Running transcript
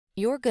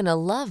You're gonna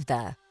love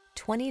the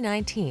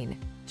 2019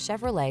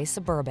 Chevrolet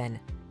Suburban.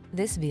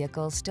 This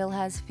vehicle still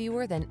has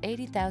fewer than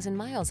 80,000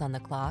 miles on the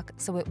clock,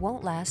 so it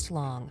won't last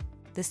long.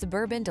 The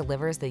Suburban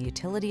delivers the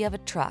utility of a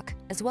truck,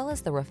 as well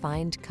as the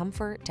refined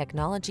comfort,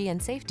 technology, and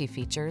safety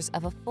features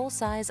of a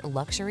full-size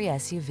luxury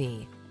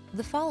SUV.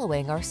 The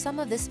following are some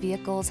of this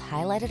vehicle's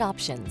highlighted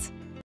options: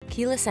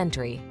 keyless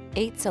entry,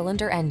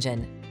 8-cylinder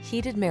engine,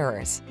 heated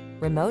mirrors,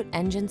 remote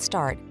engine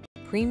start,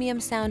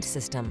 premium sound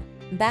system,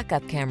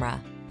 backup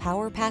camera,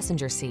 power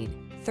passenger seat,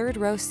 third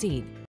row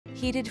seat,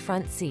 heated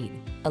front seat,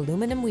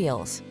 aluminum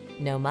wheels.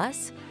 No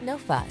muss, no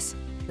fuss.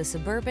 The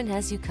Suburban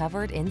has you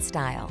covered in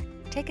style.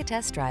 Take a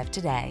test drive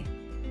today.